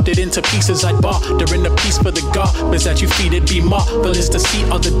parted into pieces I'd bar. During the peace for the garbage that you feed, it be marvelous to see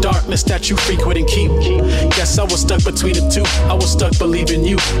all the darkness that you frequent and keep. Guess I was stuck between the two, I was stuck believing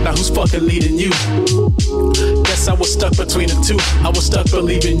you, now who's fucking leading you? Guess I was stuck between the two, I was stuck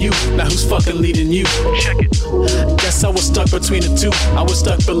believing you, now who's fucking leading you? Check it. Guess I was stuck between the two, I was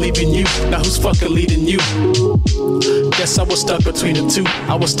stuck believing you, now who's fucking leading you? Guess I was stuck between the two,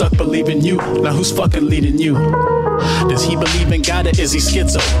 I was stuck believing you, now who's fucking leading you? Does he believe in God or is he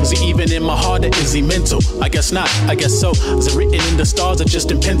schizo? Is he even in my heart or is he mental? I guess not, I guess so. Is it written in the stars or just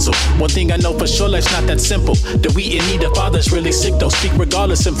in pencil? One thing I know for sure, life's not that simple. That we in need of fathers really sick though. Speak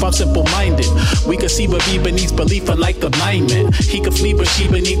regardless if I'm simple-minded. We could see but be beneath belief unlike the blind man. He could flee but she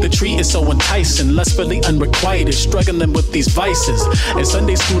beneath the tree is so enticing. Lustfully unrequited, struggling with these vices. In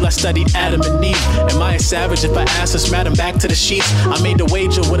Sunday school I studied Adam and Eve. Am I a savage if I ask this madam back to the sheets? I made a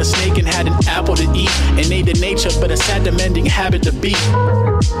wager with a snake and had an apple to eat. Innate in nature but a sad demanding habit to be.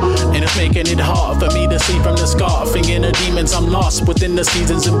 And it's making it hard for me to see from the scarf. Thinking of demons I'm lost within the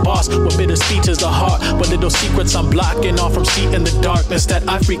seasons and boss. With bitter speech is the heart, but little secrets I'm blocking off from seeing the darkness that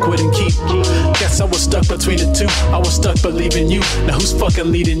I frequent and keep. Guess I was stuck between the two, I was stuck believing you, now who's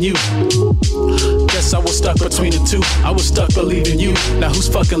fucking leading you? Guess I was stuck between the two, I was stuck believing you, now who's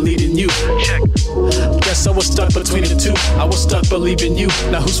fucking leading you? Check. Guess I was stuck between the two, I was stuck believing you,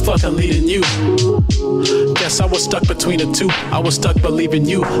 now who's fucking leading you? Guess I was stuck between the two, I was stuck believing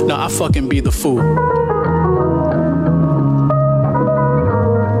you, now I fucking be the fool.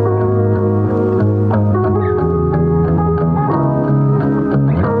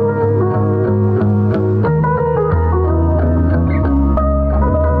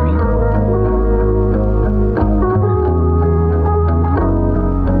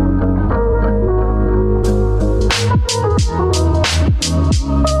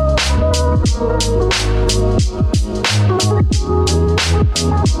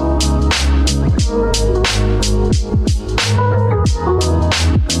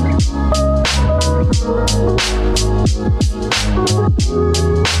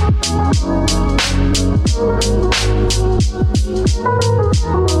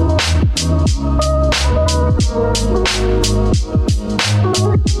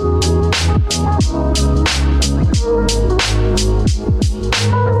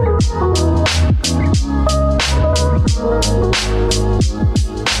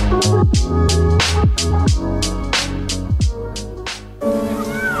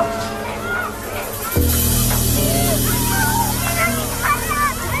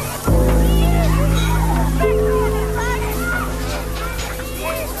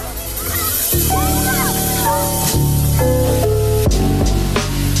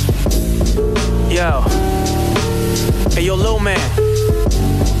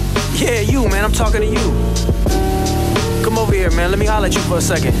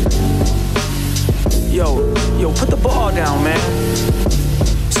 Second. Yo, put the ball down, man.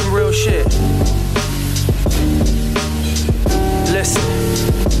 Some real shit. Listen.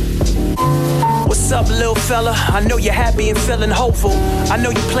 What's up, little fella? I know you're happy and feeling hopeful. I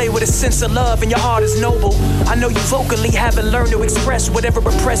know you play with a sense of love and your heart is noble. I know you vocally haven't learned to express whatever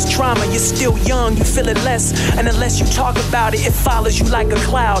repressed trauma. You're still young, you feel it less. And unless you talk about it, it follows you like a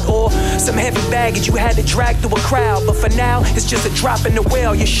cloud. Or some heavy baggage you had to drag through a crowd. But for now, it's just a drop in the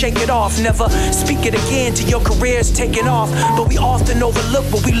well, you shake it off. Never speak it again till your career's taking off. But we often overlook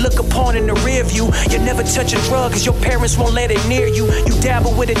what we look upon in the rear view. You never touch a drug cause your parents won't let it near you. You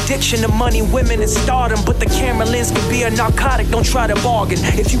dabble with addiction to money, women, and stardom. But the camera lens can be a narcotic, don't try to bargain.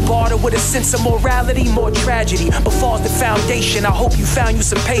 If you barter with a sense of morality, more tragedy befalls the foundation. I hope you found you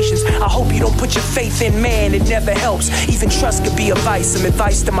some patience. I hope you don't put your faith in man, it never helps. Even trust could be a vice. Some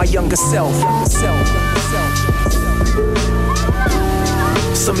advice to my younger self.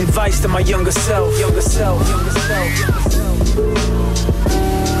 Some advice to my younger self.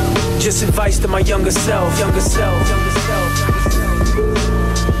 Just advice to my younger self.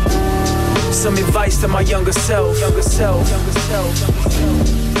 Some advice to my younger self.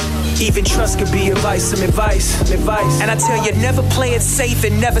 Even trust could be advice, some advice. And I tell you, never play it safe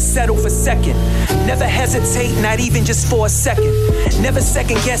and never settle for second. Never hesitate, not even just for a second. Never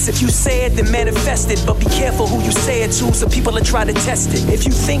second guess if you say it, then manifest it. But be careful who you say it to, so people will try to test it. If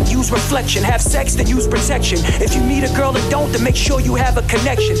you think, use reflection. Have sex, then use protection. If you meet a girl that don't, then make sure you have a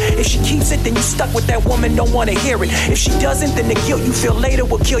connection. If she keeps it, then you stuck with that woman, don't want to hear it. If she doesn't, then the guilt you feel later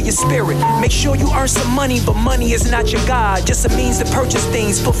will kill your spirit. Make sure you earn some money, but money is not your God. Just a means to purchase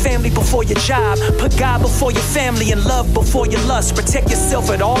things. Put family before your job. Put God before your family and love before your lust. Protect yourself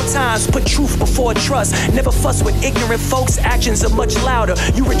at all times. Put truth before trust. Never fuss with ignorant folks. Actions are much louder.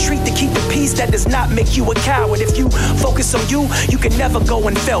 You retreat to keep the peace. That does not make you a coward. If you focus on you, you can never go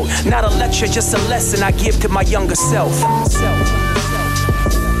unfelt. Not a lecture, just a lesson I give to my younger self.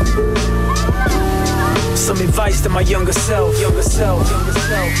 Some advice to my younger self.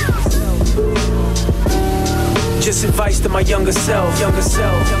 Just advice to my younger self.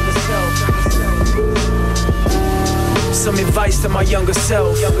 Some advice to my younger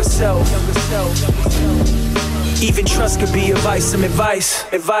self. Even trust could be advice. Some advice.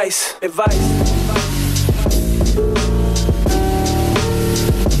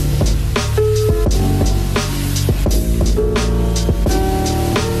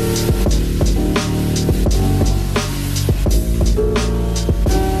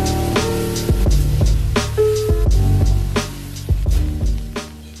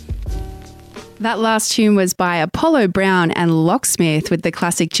 That last tune was by Apollo Brown and Locksmith with the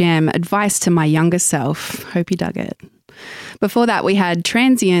classic jam Advice to My Younger Self. Hope you dug it. Before that, we had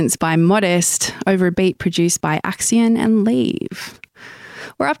Transients by Modest over a beat produced by Axion and Leave.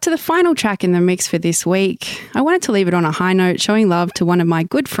 We're up to the final track in the mix for this week. I wanted to leave it on a high note, showing love to one of my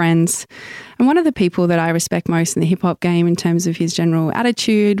good friends and one of the people that I respect most in the hip-hop game in terms of his general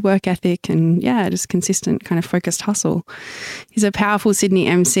attitude, work ethic, and just consistent kind of focused hustle. He's a powerful Sydney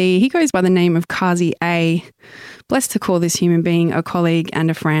MC. He goes by the name of Kazi A. Blessed to call this human being a colleague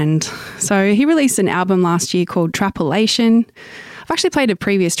and a friend. So he released an album last year called Trapolation. I've actually played a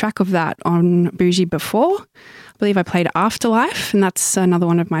previous track of that on Boujie before. I believe I played Afterlife, and that's another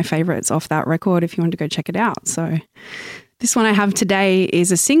one of my favourites off that record if you want to go check it out. So this one I have today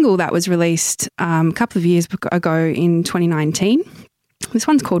is a single that was released a couple of years ago in 2019. This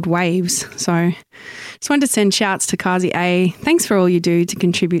one's called Waves. So just wanted to send shouts to Kazi A. Thanks for all you do to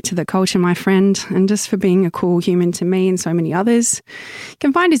contribute to the culture, my friend, and just for being a cool human to me and so many others. You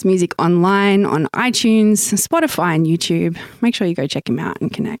can find his music online on iTunes, Spotify and YouTube. Make sure you go check him out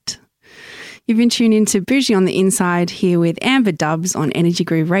and connect. You've been tuned into Boujie on the Inside here with Amber Dubs on Energy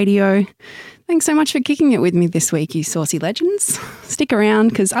Groove Radio. Thanks so much for kicking it with me this week, you saucy legends. Stick around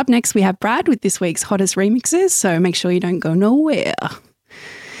because up next we have Brad with this week's hottest remixes, so make sure you don't go nowhere.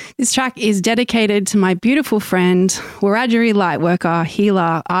 This track is dedicated to my beautiful friend, Wiradjuri lightworker,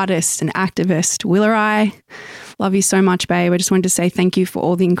 healer, artist and activist, Willerai. Love you so much, babe. I just wanted to say thank you for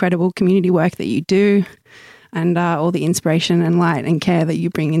all the incredible community work that you do and all the inspiration and light and care that you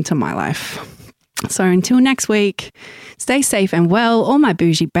bring into my life. So until next week, stay safe and well, all my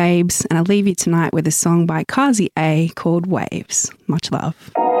bougie babes, and I'll leave you tonight with a song by Kazi A called Waves. Much love.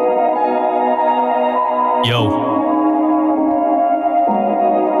 Yo.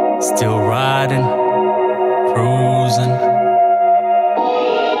 Still riding,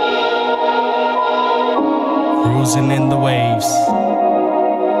 cruising in the waves.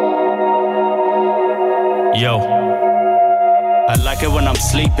 Yo, I like it when I'm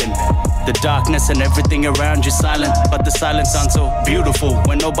sleeping. The darkness and everything around you silent, but the silence sounds so beautiful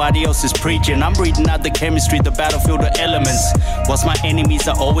when nobody else is preaching. I'm reading out the chemistry, the battlefield of elements. Whilst my enemies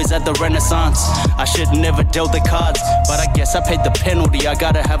are always at the renaissance. I should never dealt the cards, but I guess I paid the penalty. I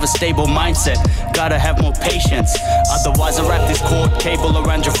gotta have a stable mindset, gotta have more patience. Otherwise I wrap this cord cable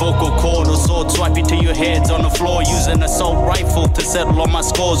around your vocal cord, or sword swipe you to your heads on the floor, using an assault rifle to settle all my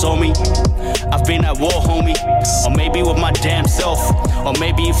scores, homie. I've been at war, homie, or maybe with my damn self. Or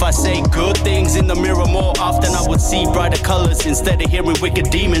maybe if I say good things in the mirror more often, I would see brighter colors instead of hearing wicked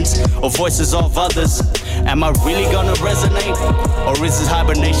demons or voices of others. Am I really gonna resonate? Or is this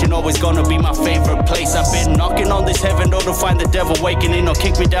hibernation always gonna be my favorite place? I've been knocking on this heaven door to find the devil wakening, or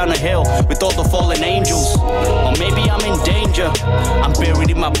kick me down a hill with all the fallen angels. Or maybe I'm in danger. I'm buried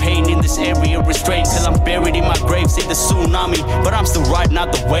in my pain in this area, restrained till I'm buried in my grave. See the tsunami, but I'm still riding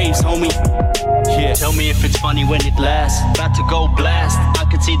out the waves, homie. Yeah. Tell me if it's funny when it lasts. About to go blast. I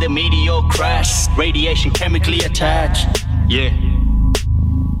could see the meteor crash. Radiation chemically attached. Yeah.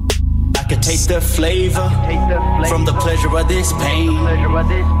 I could taste the flavor from the pleasure of this pain.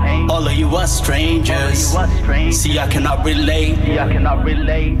 All of you are strangers. See, I cannot relate.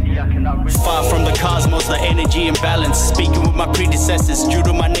 Far from the cosmos, the energy imbalance. Speaking with my predecessors, due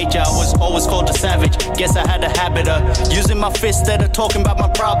to my nature, I was always called a savage. Guess I had a habit of using my fists instead of talking about my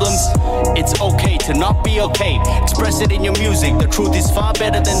problems. It's okay to not be okay. Express it in your music. The truth is far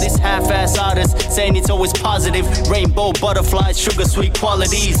better than this half-ass artist saying it's always positive. Rainbow butterflies, sugar sweet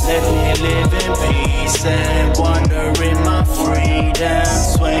qualities. Let me live in peace and wander in my freedom,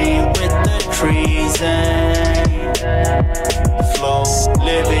 swaying with the trees and flow,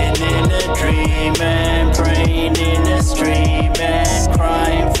 living in a dream and praying in a stream and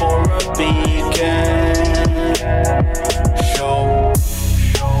crying for a beacon. Show.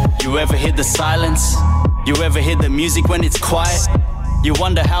 You ever hear the silence? You ever hear the music when it's quiet? You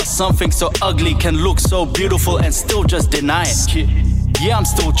wonder how something so ugly can look so beautiful and still just deny it. Yeah, I'm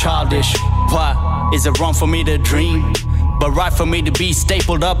still childish. Why? Is it wrong for me to dream? But right for me to be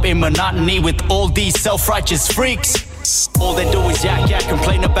stapled up in monotony with all these self-righteous freaks. All they do is yak,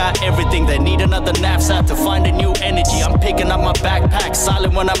 complain about everything. They need another knapsack to find a new energy. I'm picking up my backpack,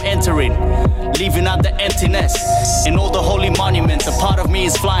 silent when I'm entering, leaving out the emptiness. In all the holy monuments, a part of me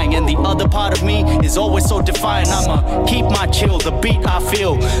is flying, and the other part of me is always so defiant. I'ma keep my chill, the beat I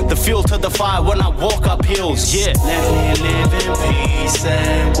feel, the fuel to the fire when I walk up hills. Yeah. Let me live in peace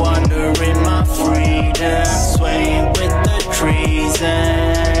and wander in my freedom, swaying with the trees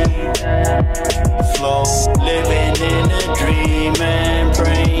and flow, living in a dream and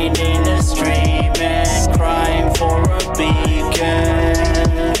praying in a stream and crying for a beacon.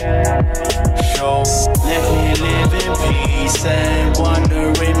 Show. Let me live in peace and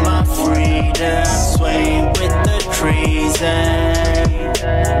wander in my freedom, swaying with the trees and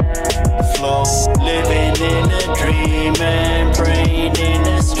flow, living in a dream and praying in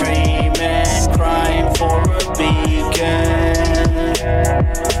a stream and crying for a beacon.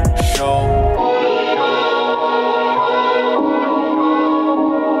 Show.